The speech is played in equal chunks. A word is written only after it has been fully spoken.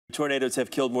Tornadoes have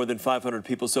killed more than 500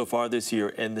 people so far this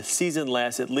year, and the season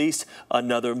lasts at least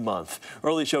another month.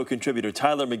 Early show contributor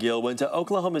Tyler McGill went to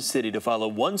Oklahoma City to follow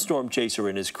one storm chaser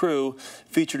and his crew,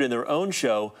 featured in their own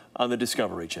show on the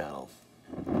Discovery Channel.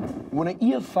 When an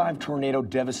EF5 tornado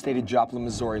devastated Joplin,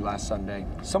 Missouri last Sunday,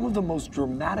 some of the most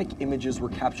dramatic images were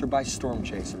captured by storm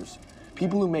chasers,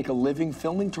 people who make a living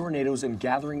filming tornadoes and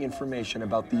gathering information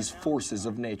about these forces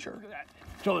of nature. Look at that.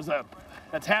 Joel,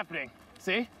 that's happening.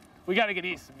 See? We got to get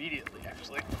east immediately,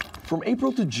 actually. From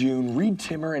April to June, Reed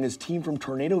Timmer and his team from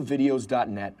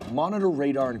tornadovideos.net monitor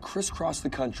radar and crisscross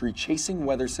the country chasing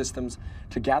weather systems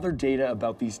to gather data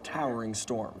about these towering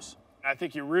storms. I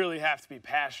think you really have to be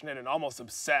passionate and almost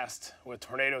obsessed with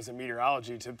tornadoes and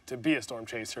meteorology to be a storm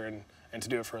chaser and to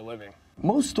do it for a living.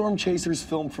 Most storm chasers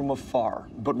film from afar,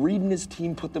 but Reed and his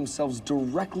team put themselves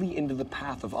directly into the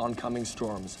path of oncoming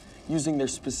storms, using their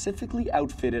specifically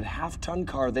outfitted half-ton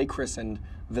car they christened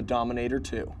the Dominator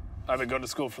 2. I've been going to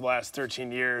school for the last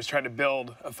 13 years, trying to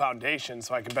build a foundation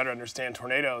so I could better understand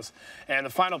tornadoes. And the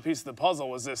final piece of the puzzle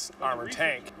was this armored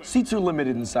tank. Seats are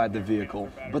limited inside the vehicle,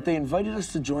 but they invited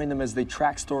us to join them as they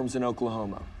track storms in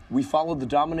Oklahoma. We followed the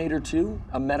Dominator 2,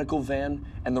 a medical van,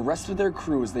 and the rest of their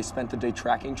crew as they spent the day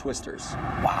tracking twisters.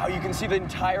 Wow, you can see the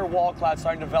entire wall cloud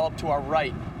starting to develop to our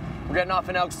right. We're getting off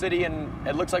in Elk City, and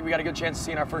it looks like we got a good chance of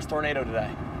seeing our first tornado today.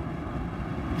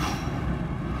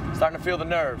 Starting to feel the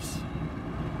nerves.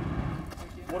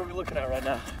 What are we looking at right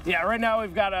now? Yeah, right now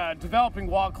we've got a developing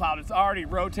wall cloud. It's already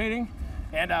rotating,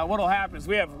 and what'll happen is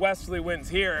we have westerly winds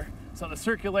here, so the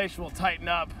circulation will tighten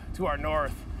up to our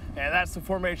north, and that's the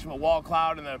formation of a wall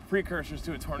cloud and the precursors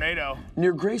to a tornado.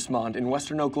 Near Gracemont in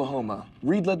western Oklahoma,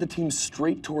 Reed led the team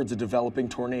straight towards a developing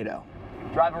tornado.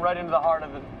 Driving right into the heart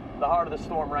of the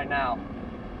storm right now.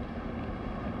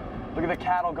 Look at the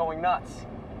cattle going nuts.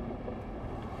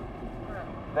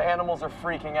 The animals are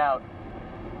freaking out.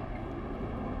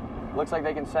 Looks like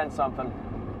they can sense something.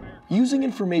 Using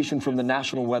information from the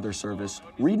National Weather Service,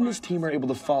 Reed and his team are able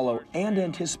to follow and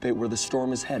anticipate where the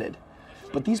storm is headed.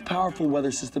 But these powerful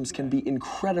weather systems can be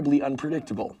incredibly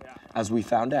unpredictable, as we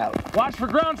found out. Watch for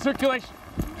ground circulation.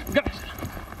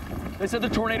 They said the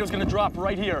tornado's gonna drop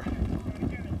right here.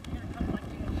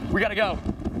 We gotta go.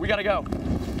 We gotta go.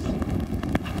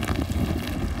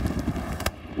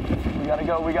 We gotta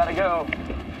go, we gotta go.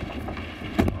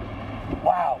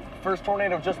 Wow, first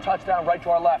tornado just touched down right to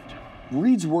our left.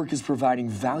 Reed's work is providing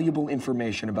valuable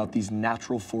information about these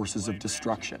natural forces of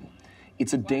destruction.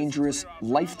 It's a dangerous,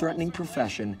 life-threatening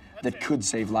profession that could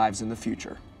save lives in the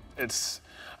future. It's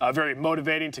very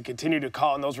motivating to continue to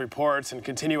call in those reports and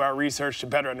continue our research to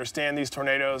better understand these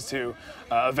tornadoes, to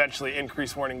eventually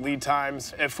increase warning lead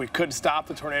times. If we could stop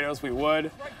the tornadoes, we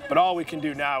would. But all we can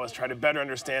do now is try to better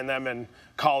understand them and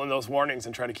call in those warnings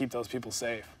and try to keep those people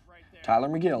safe. Tyler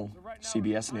McGill,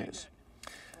 CBS News.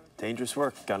 Dangerous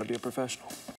work. Got to be a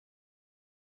professional.